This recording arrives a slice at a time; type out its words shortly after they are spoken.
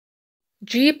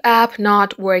Jeep app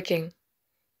not working.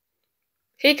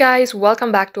 Hey guys,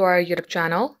 welcome back to our YouTube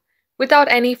channel.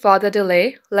 Without any further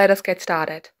delay, let us get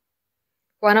started.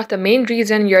 One of the main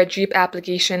reasons your Jeep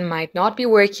application might not be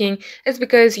working is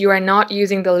because you are not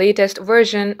using the latest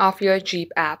version of your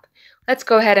Jeep app. Let's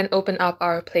go ahead and open up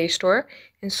our Play Store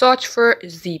and search for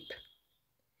Zeep.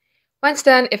 Once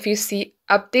done, if you see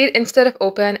Update instead of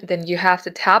Open, then you have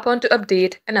to tap onto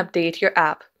Update and update your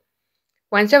app.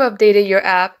 Once you've updated your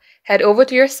app, head over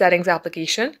to your Settings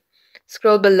application.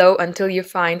 Scroll below until you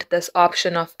find this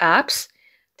option of Apps.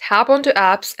 Tap onto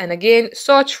Apps and again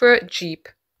search for Jeep.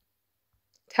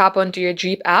 Tap onto your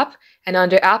Jeep app and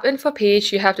under App Info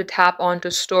page, you have to tap onto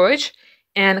Storage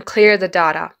and clear the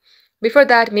data. Before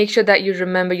that, make sure that you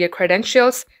remember your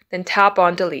credentials, then tap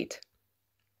on Delete.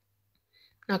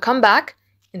 Now come back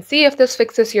and see if this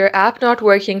fixes your app not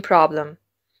working problem.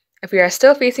 If you are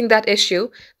still facing that issue,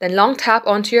 then long tap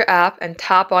onto your app and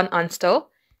tap on Uninstall,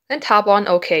 then tap on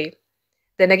OK.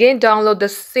 Then again download the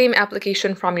same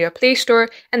application from your Play Store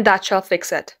and that shall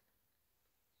fix it.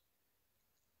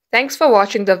 Thanks for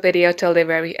watching the video till the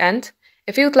very end.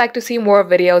 If you'd like to see more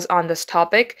videos on this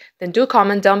topic, then do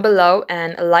comment down below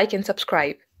and like and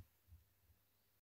subscribe.